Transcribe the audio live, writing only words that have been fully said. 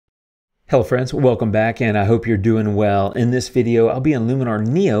Hello friends, welcome back and I hope you're doing well. In this video, I'll be on Luminar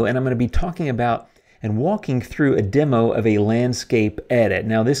Neo and I'm going to be talking about and walking through a demo of a landscape edit.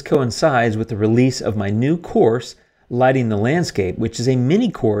 Now this coincides with the release of my new course, Lighting the Landscape, which is a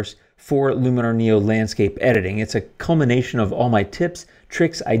mini course for Luminar Neo landscape editing. It's a culmination of all my tips,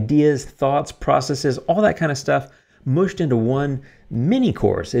 tricks, ideas, thoughts, processes, all that kind of stuff mushed into one mini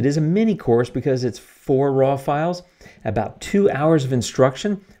course. It is a mini course because it's 4 raw files, about 2 hours of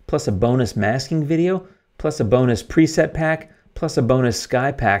instruction, plus a bonus masking video, plus a bonus preset pack, plus a bonus sky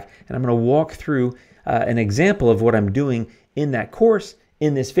pack. And I'm going to walk through an example of what I'm doing in that course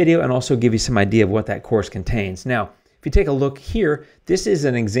in this video and also give you some idea of what that course contains. Now, if you take a look here, this is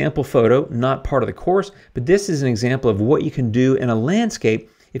an example photo, not part of the course, but this is an example of what you can do in a landscape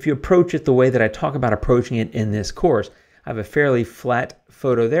if you approach it the way that I talk about approaching it in this course. I have a fairly flat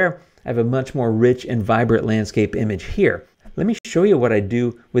photo there. I have a much more rich and vibrant landscape image here. Let me show you what I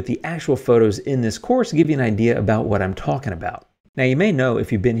do with the actual photos in this course to give you an idea about what I'm talking about. Now you may know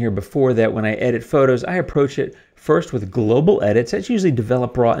if you've been here before that when I edit photos, I approach it first with global edits. That's usually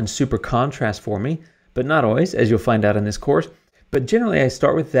develop raw and super contrast for me, but not always, as you'll find out in this course. But generally I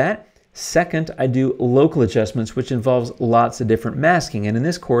start with that. Second, I do local adjustments, which involves lots of different masking. And in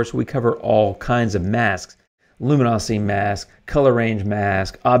this course, we cover all kinds of masks. Luminosity mask, color range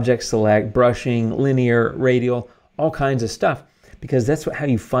mask, object select, brushing, linear, radial, all kinds of stuff, because that's how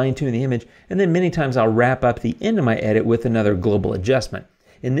you fine tune the image. And then many times I'll wrap up the end of my edit with another global adjustment.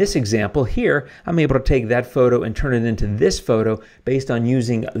 In this example here, I'm able to take that photo and turn it into this photo based on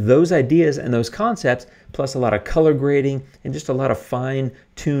using those ideas and those concepts, plus a lot of color grading and just a lot of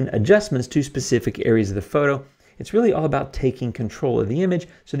fine-tune adjustments to specific areas of the photo. It's really all about taking control of the image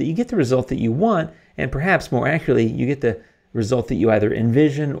so that you get the result that you want, and perhaps more accurately, you get the result that you either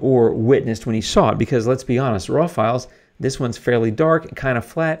envisioned or witnessed when you saw it. Because let's be honest, raw files, this one's fairly dark and kind of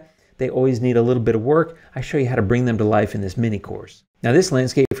flat. They always need a little bit of work. I show you how to bring them to life in this mini course. Now this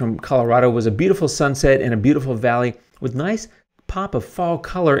landscape from Colorado was a beautiful sunset and a beautiful valley with nice pop of fall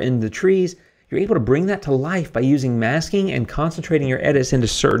color in the trees. You're able to bring that to life by using masking and concentrating your edits into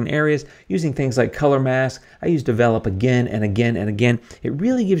certain areas using things like color mask. I use develop again and again and again. It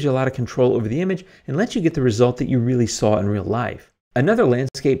really gives you a lot of control over the image and lets you get the result that you really saw in real life. Another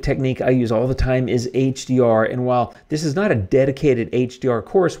landscape technique I use all the time is HDR, and while this is not a dedicated HDR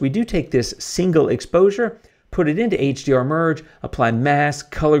course, we do take this single exposure, put it into HDR merge, apply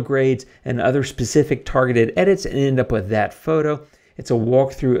mask, color grades, and other specific targeted edits, and end up with that photo. It's a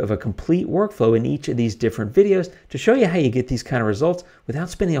walkthrough of a complete workflow in each of these different videos to show you how you get these kind of results without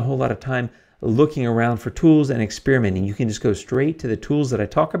spending a whole lot of time looking around for tools and experimenting. You can just go straight to the tools that I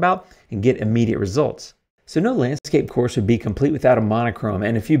talk about and get immediate results. So no landscape course would be complete without a monochrome.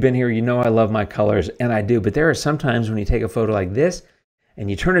 And if you've been here, you know I love my colors, and I do. But there are some times when you take a photo like this and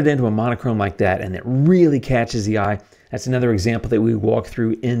you turn it into a monochrome like that, and it really catches the eye. That's another example that we walk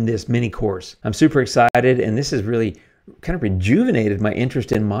through in this mini course. I'm super excited, and this has really kind of rejuvenated my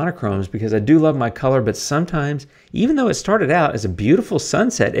interest in monochromes because I do love my color, but sometimes, even though it started out as a beautiful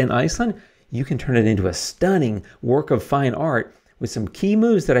sunset in Iceland, you can turn it into a stunning work of fine art with some key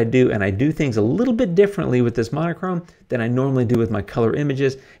moves that I do, and I do things a little bit differently with this monochrome than I normally do with my color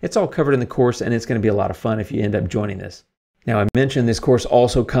images. It's all covered in the course, and it's going to be a lot of fun if you end up joining this. Now, I mentioned this course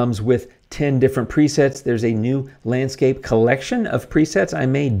also comes with 10 different presets. There's a new landscape collection of presets I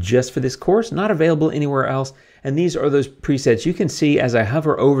made just for this course, not available anywhere else. And these are those presets. You can see as I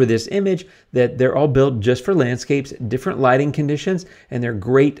hover over this image that they're all built just for landscapes, different lighting conditions, and they're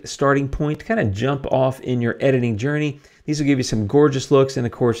great starting point to kind of jump off in your editing journey. These will give you some gorgeous looks. And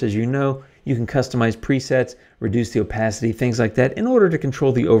of course, as you know, you can customize presets, reduce the opacity, things like that in order to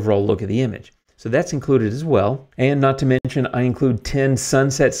control the overall look of the image. So that's included as well. And not to mention, I include 10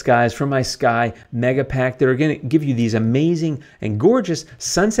 sunset skies from my Sky Mega Pack that are going to give you these amazing and gorgeous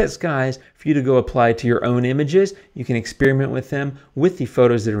sunset skies for you to go apply to your own images. You can experiment with them with the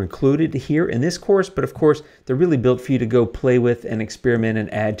photos that are included here in this course, but of course, they're really built for you to go play with and experiment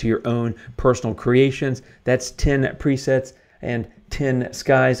and add to your own personal creations. That's 10 presets and 10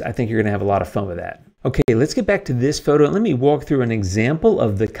 skies. I think you're going to have a lot of fun with that. Okay, let's get back to this photo and let me walk through an example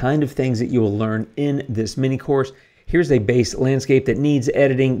of the kind of things that you will learn in this mini course. Here's a base landscape that needs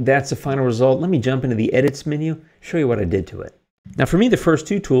editing. That's the final result. Let me jump into the edits menu, show you what I did to it. Now for me, the first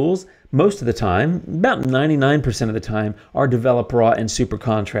two tools, most of the time, about 99% of the time, are develop raw and super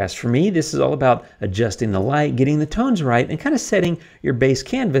contrast. For me, this is all about adjusting the light, getting the tones right, and kind of setting your base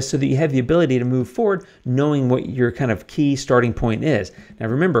canvas so that you have the ability to move forward knowing what your kind of key starting point is. Now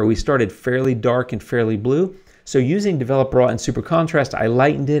remember, we started fairly dark and fairly blue, so using develop raw and super contrast, I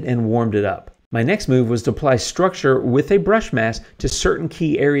lightened it and warmed it up. My next move was to apply structure with a brush mask to certain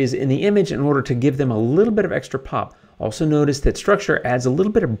key areas in the image in order to give them a little bit of extra pop. Also notice that structure adds a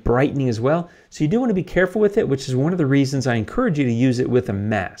little bit of brightening as well, so you do want to be careful with it, which is one of the reasons I encourage you to use it with a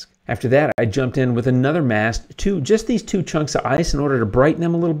mask. After that, I jumped in with another mask to just these 2 chunks of ice in order to brighten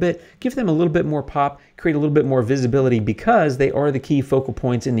them a little bit, give them a little bit more pop, create a little bit more visibility because they are the key focal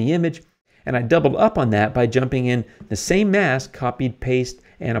points in the image. And I doubled up on that by jumping in the same mask, copied, paste,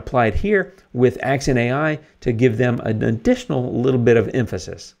 and applied here with Accent AI to give them an additional little bit of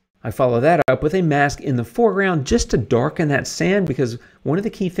emphasis. I follow that up with a mask in the foreground just to darken that sand, because one of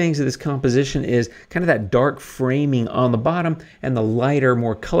the key things of this composition is kind of that dark framing on the bottom and the lighter,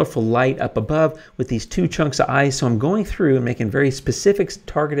 more colorful light up above with these 2 chunks of ice. So I'm going through and making very specific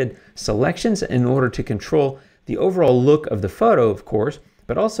targeted selections in order to control the overall look of the photo, of course,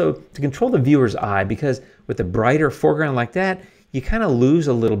 but also to control the viewer's eye, because with a brighter foreground like that, you kind of lose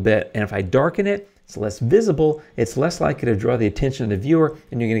a little bit. And if I darken it, it's less visible, it's less likely to draw the attention of the viewer,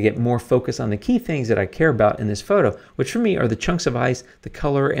 and you're going to get more focus on the key things that I care about in this photo, which for me are the chunks of ice, the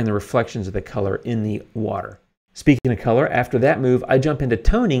color, and the reflections of the color in the water. Speaking of color, after that move, I jump into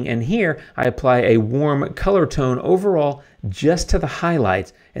toning, and here I apply a warm color tone overall just to the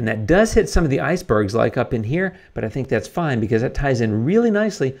highlights. And that does hit some of the icebergs like up in here, but I think that's fine because that ties in really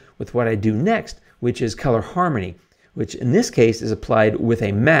nicely with what I do next, which is color harmony, which in this case is applied with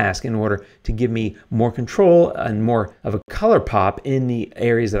a mask in order to give me more control and more of a color pop in the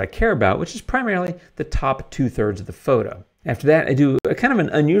areas that I care about, which is primarily the top 2/3 of the photo. After that, I do a kind of an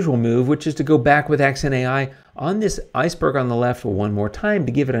unusual move, which is to go back with Accent AI on this iceberg on the left one more time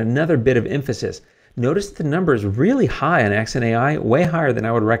to give it another bit of emphasis. Notice the number is really high on Accent AI, way higher than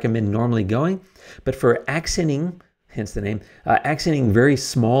I would recommend normally going. But for accenting, hence the name, accenting very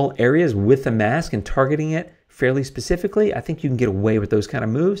small areas with the mask and targeting it fairly specifically, I think you can get away with those kind of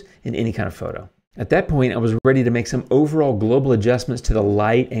moves in any kind of photo. At that point, I was ready to make some overall global adjustments to the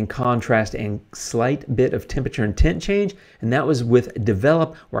light and contrast and slight bit of temperature and tint change. And that was with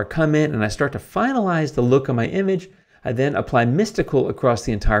Develop, where I come in and I start to finalize the look of my image. I then apply Mystical across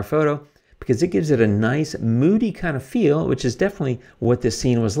the entire photo because it gives it a nice moody kind of feel, which is definitely what this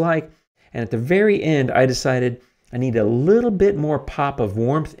scene was like. And at the very end, I decided I need a little bit more pop of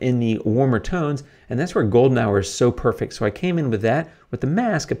warmth in the warmer tones, and that's where Golden Hour is so perfect. So I came in with that, with the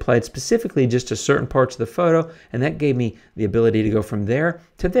mask applied specifically just to certain parts of the photo, and that gave me the ability to go from there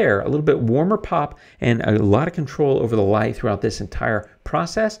to there, a little bit warmer pop and a lot of control over the light throughout this entire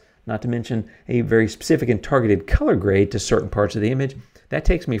process, not to mention a very specific and targeted color grade to certain parts of the image. That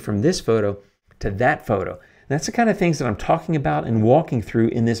takes me from this photo to that photo. And that's the kind of things that I'm talking about and walking through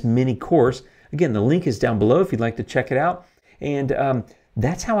in this mini course. Again, the link is down below if you'd like to check it out. And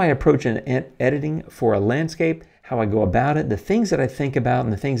that's how I approach editing for a landscape, how I go about it, the things that I think about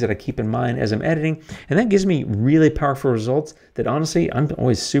and the things that I keep in mind as I'm editing. And that gives me really powerful results that honestly, I'm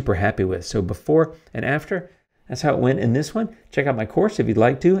always super happy with. So before and after, that's how it went in this one. Check out my course if you'd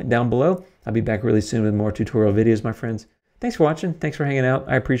like to down below. I'll be back really soon with more tutorial videos, my friends. Thanks for watching. Thanks for hanging out.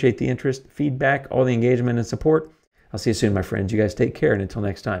 I appreciate the interest, feedback, all the engagement and support. I'll see you soon, my friends. You guys take care, and until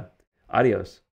next time. Adios.